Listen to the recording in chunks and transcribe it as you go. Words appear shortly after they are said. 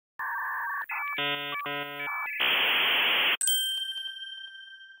Hi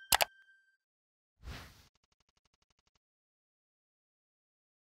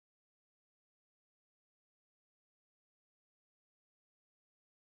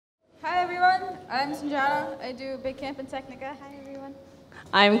everyone, I'm Sanjana. I do Bitcamp and Technica. Hi everyone.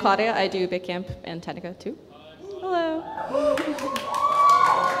 I'm Claudia. I do Bitcamp and Technica too. Hello.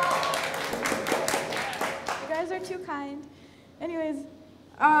 You guys are too kind. Anyways,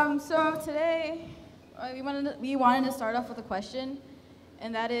 so today we wanted to start off with a question,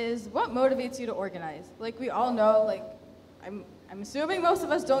 and that is, what motivates you to organize? Like we all know, like I'm assuming most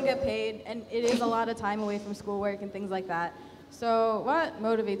of us don't get paid, and it is a lot of time away from schoolwork and things like that. So what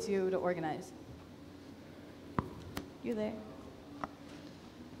motivates you to organize? You there?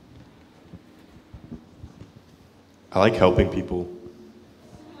 I like helping people.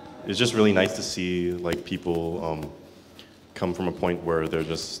 It's just really nice to see like people come from a point where they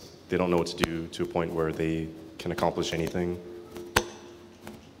don't know what to do to a point where they can accomplish anything.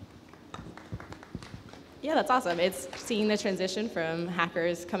 Yeah, that's awesome. It's seeing the transition from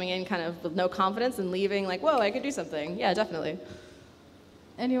hackers coming in kind of with no confidence and leaving like, whoa, I could do something. Yeah, definitely.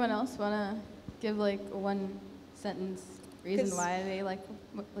 Anyone else want to give like a one sentence reason why they like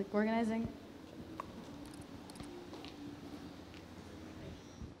organizing?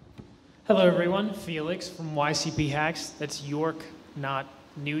 Hello everyone, Felix from YCP Hacks. That's York, not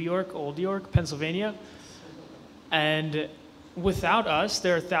New York, Old York, Pennsylvania. And without us,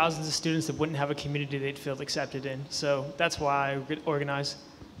 there are thousands of students that wouldn't have a community they'd feel accepted in. So that's why I organize.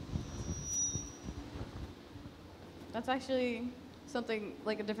 That's actually something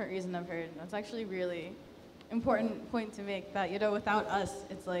like a different reason I've heard. That's actually really important point to make, that, you know, without us,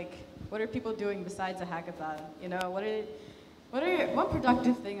 it's like, what are people doing besides a hackathon? You know, what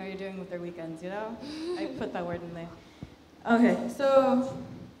productive thing are you doing with their weekends, you know? I put that word in there. Okay, so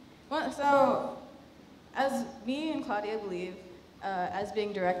as me and Claudia believe, as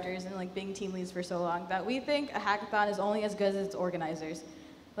being directors and like being team leads for so long, that we think a hackathon is only as good as its organizers.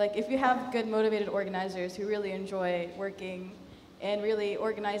 Like if you have good motivated organizers who really enjoy working and really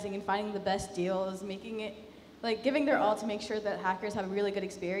organizing and finding the best deals, making it, like giving their all to make sure that hackers have a really good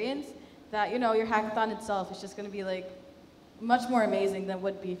experience, that, you know, your hackathon itself is just gonna be like much more amazing than it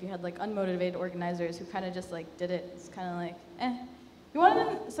would be if you had like unmotivated organizers who kind of just like did it. It's kind of like,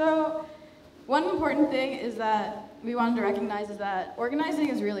 So one important thing is that we wanted to recognize is that organizing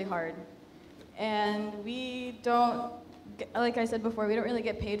is really hard. And we don't, like I said before, we don't really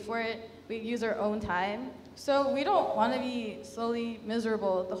get paid for it. We use our own time. So we don't want to be slowly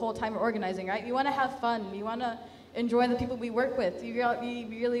miserable the whole time we're organizing, right? We want to have fun. We want to enjoy the people we work with. We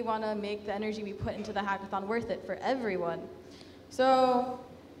really want to make the energy we put into the hackathon worth it for everyone. So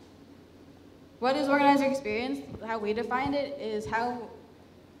what is organizer experience? How we define it is how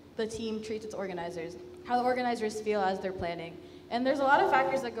the team treats its organizers, how the organizers feel as they're planning. And there's a lot of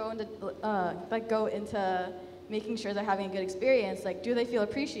factors that go into making sure they're having a good experience. Like, do they feel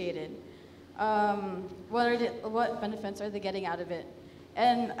appreciated? What benefits are they getting out of it?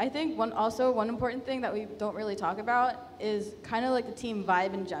 And I think one important thing that we don't really talk about is kind of like the team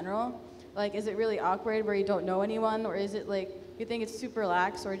vibe in general. Like, is it really awkward where you don't know anyone, or is it like you think it's super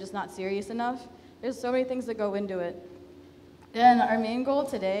lax or just not serious enough? There's so many things that go into it. And our main goal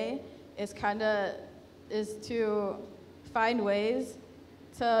today is to find ways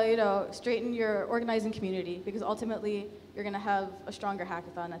to, you know, straighten your organizing community, because ultimately you're going to have a stronger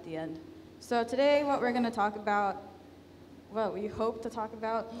hackathon at the end. So today what we're going to talk about, what we hope to talk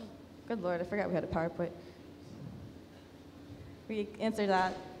about, good Lord, I forgot we had a PowerPoint. We answer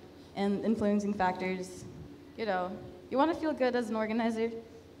that, and influencing factors. You know, you want to feel good as an organizer.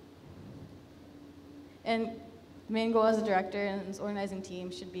 And the main goal as a director and this organizing team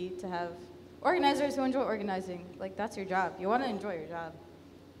should be to have organizers who enjoy organizing. Like, that's your job. You want to enjoy your job.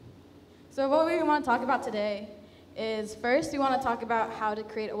 So what we want to talk about today is, first, we want to talk about how to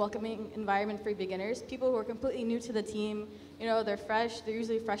create a welcoming environment for beginners, people who are completely new to the team. You know, they're fresh. They're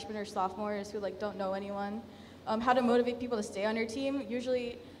usually freshmen or sophomores who like don't know anyone. How to motivate people to stay on your team.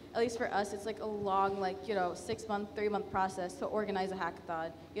 Usually, at least for us, it's like a long, 6-month, 3-month process to organize a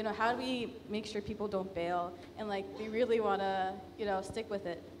hackathon. You know, how do we make sure people don't bail and they really want to, stick with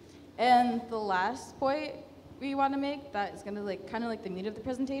it? And the last point we want to make that is going to kind of the meat of the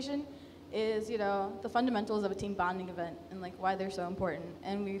presentation is, the fundamentals of a team bonding event and why they're so important.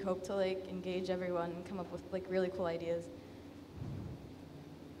 And we hope to engage everyone and come up with really cool ideas.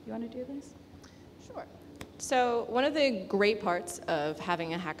 You want to do this? Sure. So one of the great parts of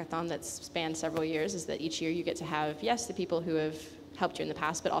having a hackathon that's spanned several years is that each year you get to have, yes, the people who have helped you in the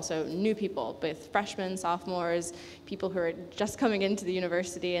past, but also new people, both freshmen, sophomores, people who are just coming into the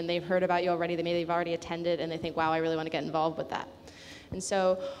university and they've heard about you already, they've already attended, and they think, wow, I really want to get involved with that. And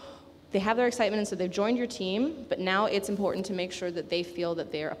so they have their excitement, and so they've joined your team, but now it's important to make sure that they feel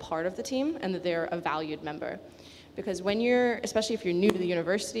that they're a part of the team and that they're a valued member. Because when you're, especially if you're new to the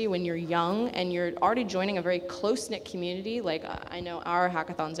university, when you're young and you're already joining a very close-knit community, like I know our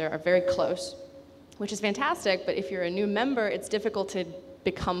hackathons are very close, which is fantastic, but if you're a new member, it's difficult to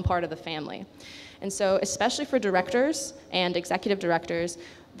become part of the family. And so, especially for directors and executive directors,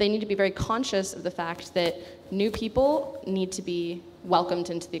 they need to be very conscious of the fact that new people need to be welcomed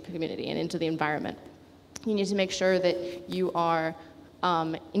into the community and into the environment. You need to make sure that you are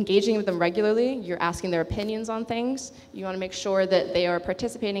engaging with them regularly, you're asking their opinions on things, you want to make sure that they are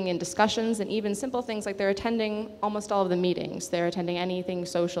participating in discussions and even simple things like they're attending almost all of the meetings, they're attending anything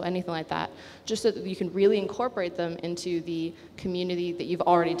social, anything like that, just so that you can really incorporate them into the community that you've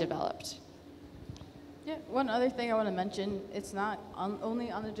already developed. Yeah, one other thing I want to mention, it's not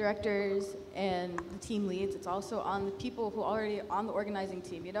only on the directors and the team leads, it's also on the people who are already on the organizing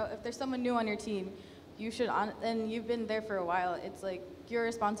team. You know, if there's someone new on your team, you should, and you've been there for a while, it's like your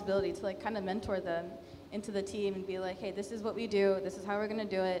responsibility to like kind of mentor them into the team and be like, hey, this is what we do, this is how we're going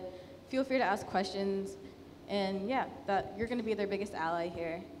to do it. Feel free to ask questions, and yeah, that you're going to be their biggest ally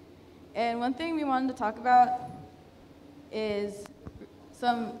here. And one thing we wanted to talk about is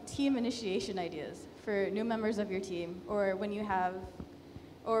some team initiation ideas for new members of your team, or when you have,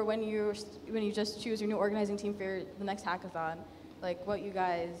 or when you just choose your new organizing team for the next hackathon, like what you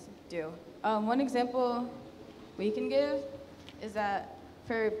guys do. One example we can give is that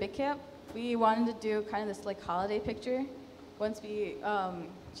for Bitcamp, we wanted to do kind of this like holiday picture once we,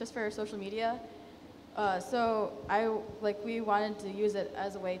 just for social media. So we wanted to use it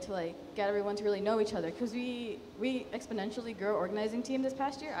as a way to like get everyone to really know each other, because we exponentially grew our organizing team this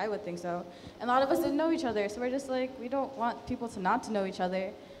past year, I would think so. And a lot of us didn't know each other, so we're just like, we don't want people to not to know each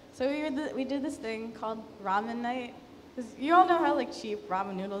other. So we did this thing called Ramen Night. Because you all know how like cheap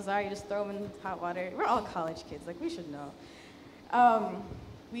ramen noodles are, you just throw them in hot water. We're all college kids, like we should know.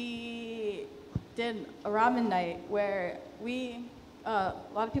 We did a ramen night where a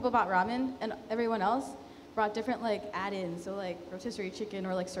lot of people bought ramen and everyone else brought different like add-ins, so like rotisserie chicken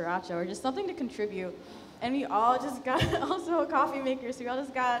or like sriracha or just something to contribute. And we all just got also a coffee maker, so we all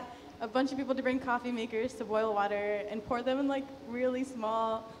just got a bunch of people to bring coffee makers to boil water and pour them in like really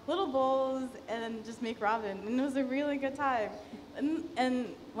small little bowls and just make ramen. And it was a really good time. And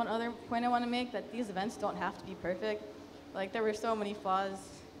one other point I want to make, that these events don't have to be perfect. Like there were so many flaws.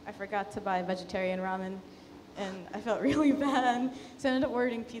 I forgot to buy vegetarian ramen and I felt really bad, so I ended up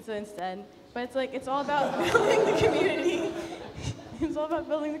ordering pizza instead. But it's like, it's all about building the community. It's all about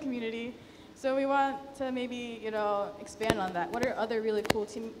building the community. So we want to maybe, expand on that. What are other really cool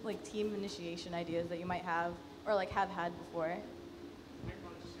team initiation ideas that you might have or like have had before?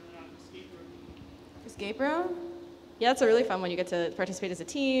 Escape room? Yeah, it's a really fun one. You get to participate as a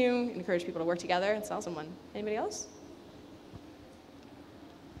team, encourage people to work together. It's an awesome one. Anybody else?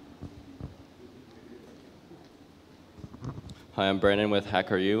 Hi, I'm Brandon with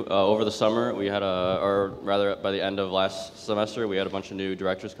HackRU. Over the summer, we had or rather by the end of last semester, we had a bunch of new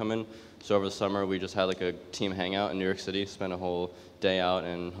directors come in. So over the summer, we just had like a team hangout in New York City, spent a whole day out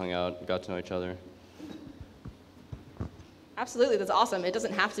and hung out, got to know each other. Absolutely, that's awesome. It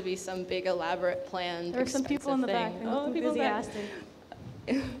doesn't have to be some big, elaborate, planned, There are some people in the back. Oh, people enthusiastic.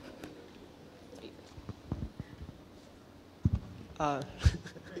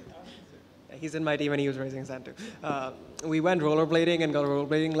 He's in my team and he was raising his hand too. We went rollerblading and got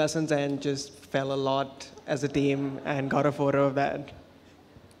rollerblading lessons and just fell a lot as a team and got a photo of that.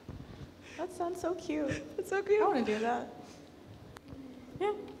 That sounds so cute. It's so cute. I want to do that.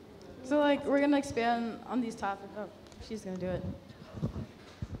 Yeah. So like we're gonna expand on these topics. Oh, she's gonna do it.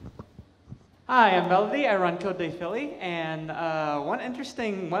 Hi, I'm Melody. I run Code Day Philly, and one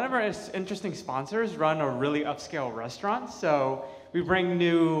of our interesting sponsors run a really upscale restaurant. So we bring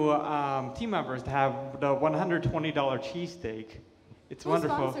new team members to have the $120 cheesesteak. It's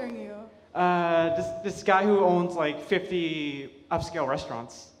wonderful. Who's sponsoring you? This guy who owns like 50 upscale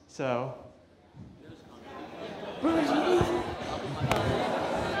restaurants. So.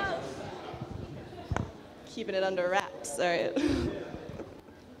 Keeping it under wraps. All right.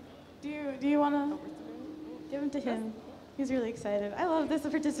 Do you want to give him to him? He's really excited. I love this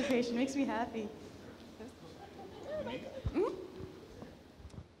participation. Makes me happy.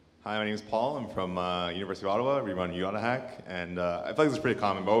 Hi, my name is Paul. I'm from University of Ottawa. We run UOttaHack, and I feel like this is pretty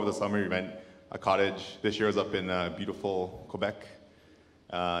common, but over the summer we rent a cottage. This year was up in beautiful Quebec.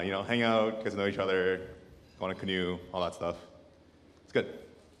 Hang out, get to know each other, go on a canoe, all that stuff. it's good.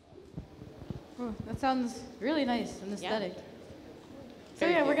 Oh, that sounds really nice and aesthetic. Yeah. So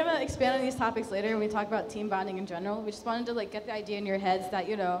yeah, we're gonna expand on these topics later when we talk about team bonding in general. We just wanted to like get the idea in your heads that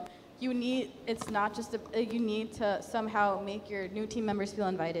it's not just you need to somehow make your new team members feel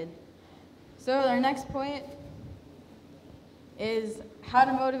invited. So our next point is how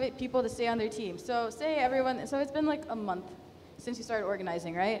to motivate people to stay on their team. So it's been like a month since you started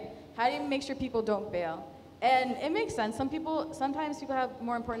organizing, right? How do you make sure people don't bail? And it makes sense. Sometimes people have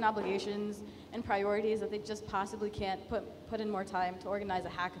more important obligations and priorities that they just possibly can't put in more time to organize a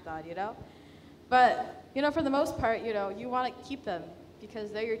hackathon, But, for the most part, you want to keep them because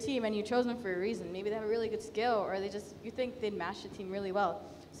they're your team and you chose them for a reason. Maybe they have a really good skill or you think they'd match the team really well.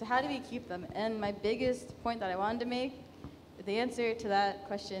 So how do we keep them? And my biggest point that I wanted to make, the answer to that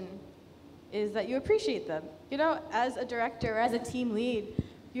question is that you appreciate them. As a director or as a team lead,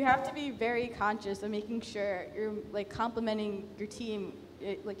 you have to be very conscious of making sure you're like complimenting your team,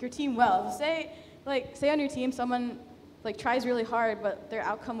 your team well. Say on your team someone tries really hard, but their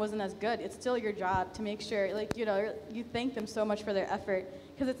outcome wasn't as good. It's still your job to make sure you thank them so much for their effort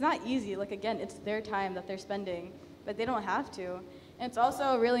because it's not easy. Again, it's their time that they're spending, but they don't have to. And it's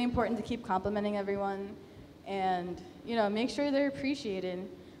also really important to keep complimenting everyone, and make sure they're appreciated.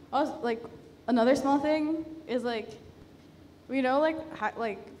 Also, another small thing is we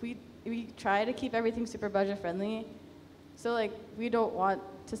try to keep everything super budget friendly. So we don't want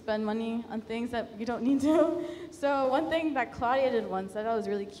to spend money on things that you don't need to. So one thing that Claudia did once that I thought was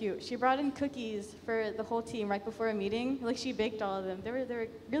really cute, she brought in cookies for the whole team right before a meeting. She baked all of them. They were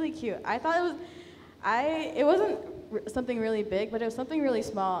really cute. I thought it wasn't something really big, but it was something really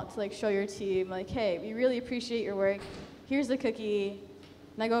small to show your team hey, we really appreciate your work. Here's the cookie.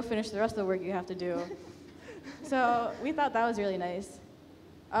 Now go finish the rest of the work you have to do. So we thought that was really nice.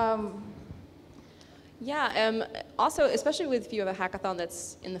 Also, especially if you have a hackathon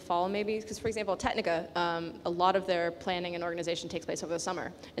that's in the fall, maybe, because for example, Technica, a lot of their planning and organization takes place over the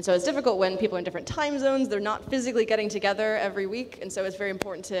summer. And so it's difficult when people are in different time zones, they're not physically getting together every week. And so it's very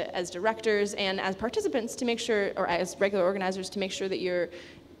important to, as directors and as participants, to make sure, or as regular organizers, to make sure that you're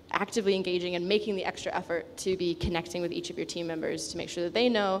actively engaging and making the extra effort to be connecting with each of your team members to make sure that they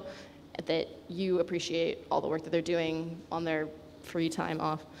know that you appreciate all the work that they're doing on their free time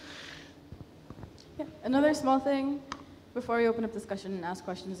off. Yeah. Another small thing before we open up discussion and ask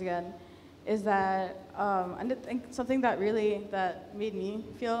questions again is that I think something that made me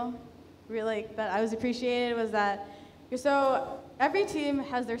feel really that I was appreciated was that every team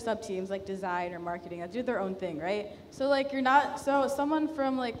has their sub-teams like design or marketing that do their own thing, right? So someone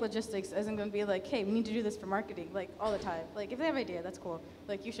from logistics isn't going to be hey, we need to do this for marketing all the time. If they have an idea, that's cool.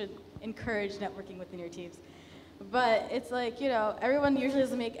 You should encourage networking within your teams. But it's everyone usually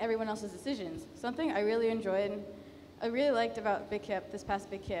doesn't make everyone else's decisions. Something I really liked about Bitcamp, this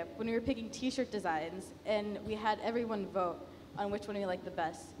past Bitcamp, when we were picking t-shirt designs and we had everyone vote on which one we liked the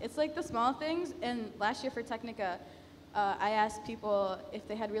best. It's the small things, and last year for Technica, I asked people if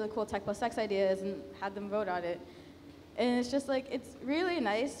they had really cool Tech plus X ideas and had them vote on it. And it's just it's really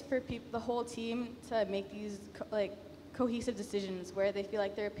nice for the whole team to make these cohesive decisions where they feel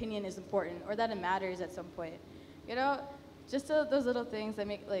their opinion is important or that it matters at some point. Just those little things that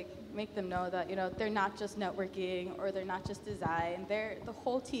make them know that they're not just networking or they're not just design. They're the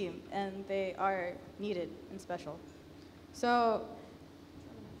whole team and they are needed and special. So,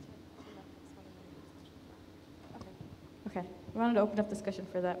 okay. We wanted to open up discussion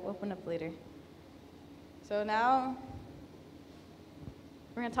for that. We'll open up later. So now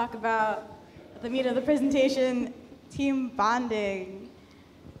we're going to talk about the meat of the presentation, team bonding.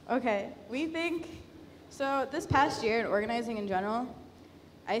 Okay, so this past year in organizing in general,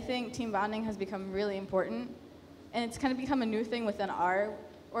 I think team bonding has become really important, and it's kind of become a new thing within our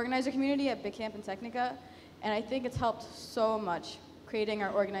organizer community at Bitcamp and Technica, and I think it's helped so much creating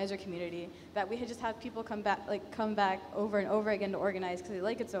our organizer community that we just have people come back over and over again to organize because they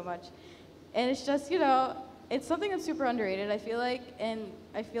like it so much. And it's just, it's something that's super underrated, I feel like, and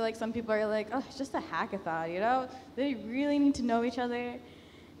I feel like some people are oh, it's just a hackathon, They really need to know each other.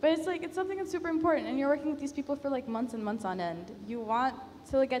 But it's something that's super important, and you're working with these people for months and months on end. You want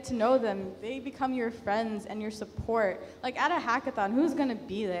to get to know them. They become your friends and your support. At a hackathon, who's gonna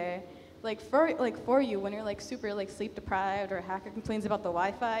be there? For you when you're super sleep deprived or a hacker complains about the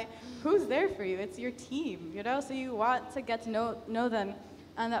Wi-Fi, who's there for you? It's your team, So you want to get to know them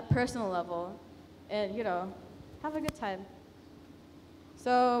on that personal level, and have a good time.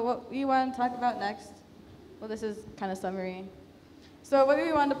 So what we want to talk about next? Well, this is kind of summary. So what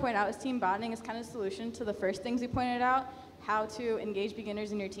we wanted to point out is team bonding is kind of a solution to the first things we pointed out, how to engage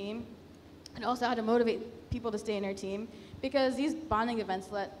beginners in your team, and also how to motivate people to stay in your team. because these bonding events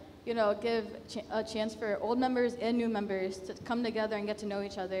give a chance for old members and new members to come together and get to know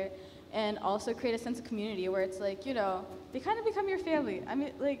each other, and also create a sense of community where it's like, they kind of become your family. I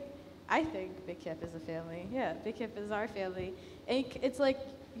mean, like, I think Bitcamp is a family. Yeah, Bitcamp is our family. And it's like,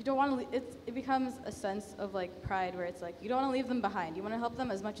 you don't want to, it becomes a sense of like pride where it's like, you don't want to leave them behind. You want to help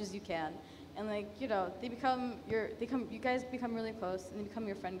them as much as you can. And like, you guys become really close and they become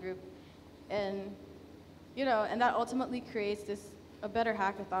your friend group. And, and that ultimately creates a better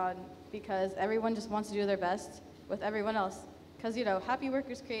hackathon because everyone just wants to do their best with everyone else. Because, happy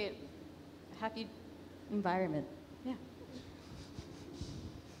workers create a happy environment. Yeah.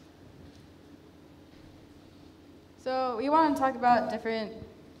 So we want to talk about different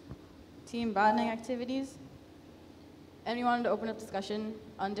team bonding activities. And we wanted to open up discussion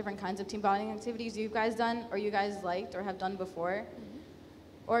on different kinds of team bonding activities you've guys done or you guys liked or have done before.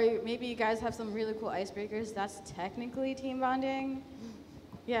 Or maybe you guys have some really cool icebreakers. That's technically team bonding.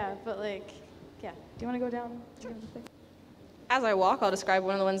 Yeah, but like, yeah. Do you want to go down? As I walk, I'll describe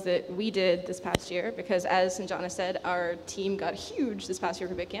one of the ones that we did this past year, because as Sanjana said, our team got huge this past year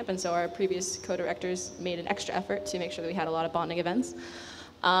for Bitcamp, and so our previous co-directors made an extra effort to make sure that we had a lot of bonding events.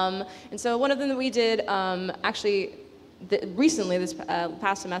 And so one of them that we did recently, this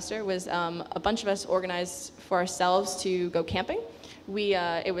past semester, was a bunch of us organized for ourselves to go camping.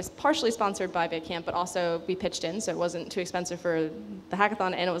 It was partially sponsored by Bitcamp, but also we pitched in, so it wasn't too expensive for the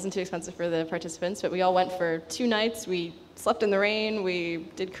hackathon and it wasn't too expensive for the participants. But we all went for 2 nights. We slept in the rain. We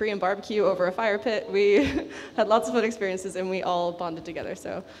did Korean barbecue over a fire pit. We had lots of fun experiences, and we all bonded together.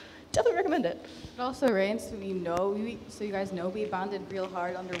 So definitely recommend it. It also rained, so you guys know we bonded real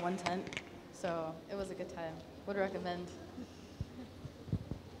hard under one tent. So it was a good time. Would recommend.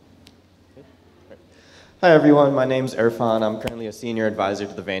 Hi everyone, my name's Irfan. I'm currently a senior advisor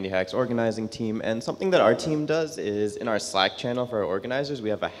to the Vandy Hacks organizing team, and something that our team does is in our Slack channel for our organizers, we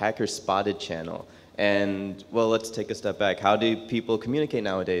have a Hacker Spotted channel. And well, let's take a step back. How do people communicate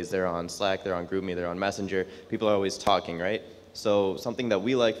nowadays? They're on Slack, they're on GroupMe, they're on Messenger. People are always talking, right? So something that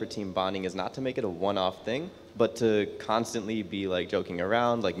we like for team bonding is not to make it a one-off thing, but to constantly be like joking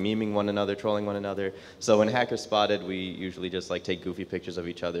around, like memeing one another, trolling one another. So in Hacker Spotted, we usually just like take goofy pictures of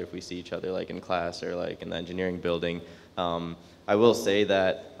each other if we see each other like in class or like in the engineering building. I will say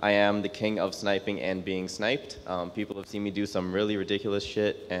that I am the king of sniping and being sniped. People have seen me do some really ridiculous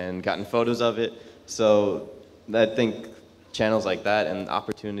shit and gotten photos of it. So I think channels like that and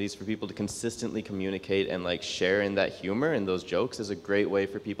opportunities for people to consistently communicate and like share in that humor and those jokes is a great way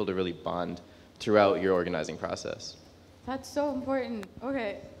for people to really bond throughout your organizing process. That's so important.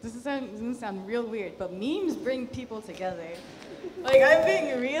 Okay, this is gonna sound real weird, but memes bring people together. Like, I'm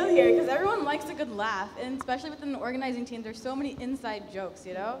being real here, because everyone likes a good laugh, and especially within an organizing team, there's so many inside jokes,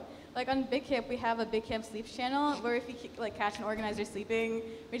 Like on Bitcamp, we have a Bitcamp Sleeps channel, where if you like catch an organizer sleeping,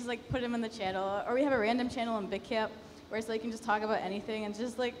 we just like put him in the channel. Or we have a random channel on Bitcamp, where it's like you can just talk about anything, and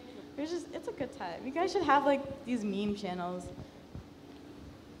just like, it's a good time. You guys should have like these meme channels.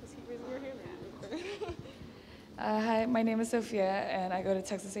 Hi, my name is Sophia, and I go to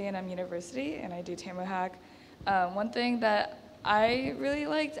Texas A&M University, and I do Tamu Hack. One thing that I really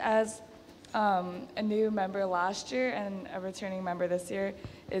liked as a new member last year and a returning member this year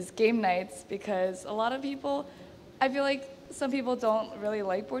is game nights, because a lot of people, I feel like some people don't really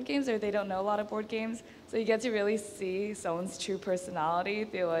like board games or they don't know a lot of board games, so you get to really see someone's true personality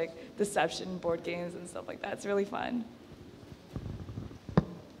through like deception board games and stuff like that. It's really fun.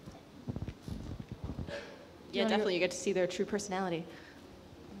 Yeah, definitely. You get to see their true personality.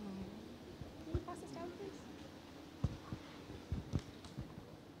 Can you pass this down, please?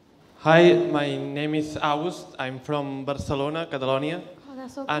 Hi, my name is August. I'm from Barcelona, Catalonia. Oh,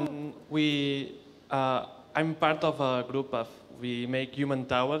 that's so cool. And I'm part of a group we make human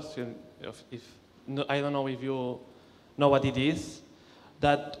towers. I don't know if you know what it is.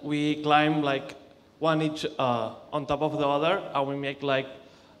 That we climb like one each on top of the other, and we make like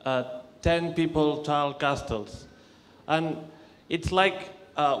 10 people tall castles. And it's like,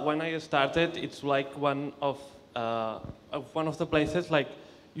 when I started, it's like one of the places like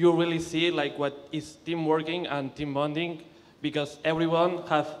you really see like what is team working and team bonding, because everyone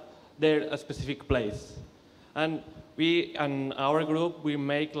have their specific place. And we, and our group, we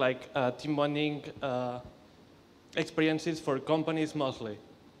make like team bonding experiences for companies mostly.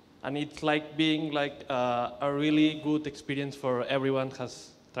 And it's like being like a really good experience for everyone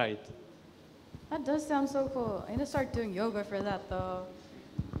has tried. That does sound so cool. I need to start doing yoga for that, though.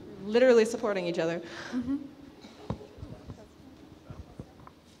 Literally supporting each other. Mm-hmm.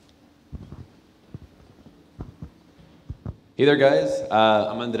 Hey there, guys.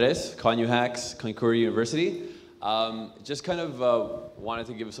 I'm Andres, Conyu Hacks, Concordia University. Just kind of wanted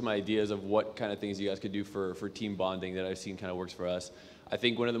to give some ideas of what kind of things you guys could do for team bonding that I've seen kind of works for us. I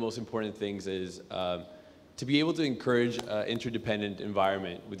think one of the most important things is to be able to encourage interdependent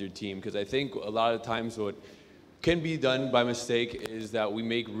environment with your team, because I think a lot of times what can be done by mistake is that we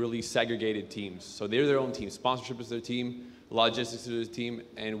make really segregated teams. So they're their own team. Sponsorship is their team, logistics is their team,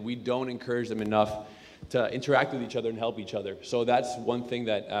 and we don't encourage them enough to interact with each other and help each other. So that's one thing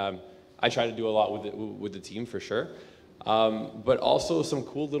that I try to do a lot with the team for sure. But also some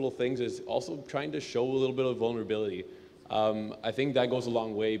cool little things is also trying to show a little bit of vulnerability. I think that goes a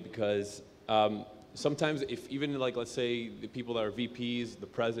long way because sometimes if even like, let's say the people that are VPs, the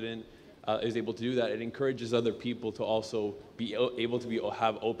president is able to do that, it encourages other people to also be able to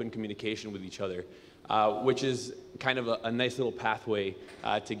have open communication with each other, which is kind of a nice little pathway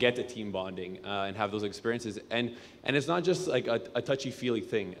to get to team bonding and have those experiences. And it's not just like a touchy-feely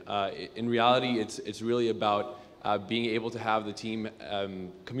thing. In reality, it's really about being able to have the team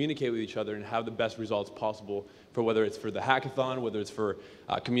communicate with each other and have the best results possible for whether it's for the hackathon, whether it's for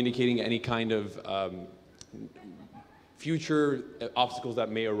communicating any kind of future obstacles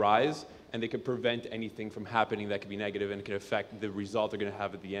that may arise, and they could prevent anything from happening that could be negative and could affect the result they're going to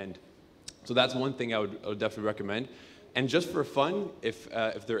have at the end. So that's one thing I would definitely recommend. And just for fun, if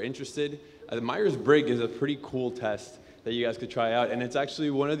they're interested, the Myers-Briggs is a pretty cool test that you guys could try out. And it's actually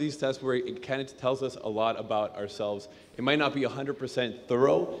one of these tests where it kind of tells us a lot about ourselves. It might not be 100%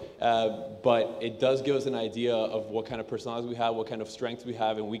 thorough, but it does give us an idea of what kind of personalities we have, what kind of strengths we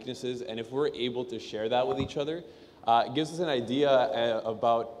have and weaknesses. And if we're able to share that with each other, it gives us an idea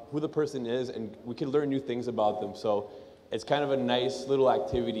about who the person is, and we can learn new things about them. So it's kind of a nice little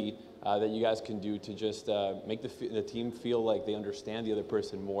activity that you guys can do to just make the team feel like they understand the other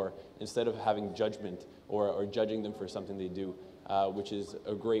person more instead of having judgment or judging them for something they do, which is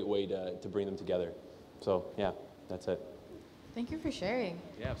a great way to bring them together. So yeah, that's it. Thank you for sharing.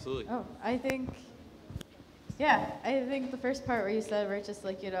 Yeah, absolutely. Oh, I think the first part where you said where it's just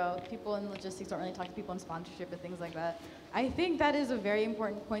like, people in logistics don't really talk to people in sponsorship and things like that. I think that is a very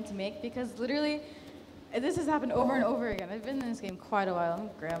important point to make because literally, this has happened over and over again. I've been in this game quite a while. I'm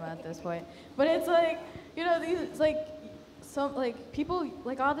grandma at this point. But it's like, people,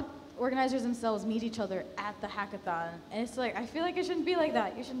 like all the organizers themselves meet each other at the hackathon. And it's like, I feel like it shouldn't be like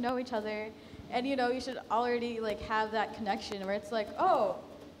that. You should know each other. And, you should already have that connection where it's like, oh,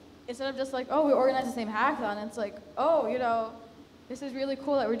 instead of just like, oh, we organize the same hackathon, it's like, oh, this is really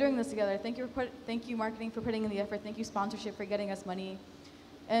cool that we're doing this together. Thank you marketing for putting in the effort. Thank you sponsorship for getting us money.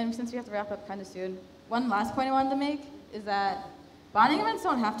 And since we have to wrap up kind of soon, one last point I wanted to make is that bonding events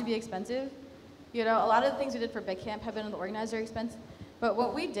don't have to be expensive. A lot of the things we did for Bitcamp have been at the organizer expense. But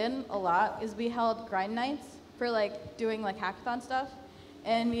what we did a lot is we held grind nights for doing hackathon stuff.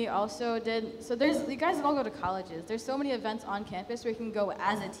 And we also did, so you guys all go to colleges. There's so many events on campus where you can go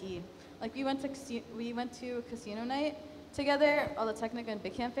as a team. We went to casino night together, all the Technica and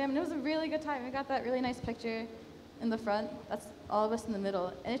Bitcamp fam, and it was a really good time. We got that really nice picture in the front. That's all of us in the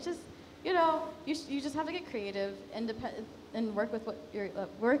middle. And it's just, you just have to get creative, independent, and work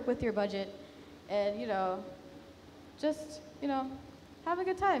with your budget, and just have a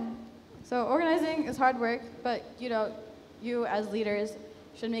good time. So organizing is hard work, but you as leaders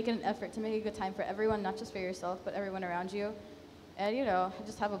should make an effort to make a good time for everyone, not just for yourself, but everyone around you. And,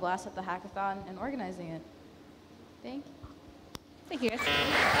 just have a blast at the hackathon and organizing it. Thank you. Thank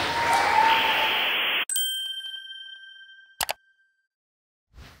you.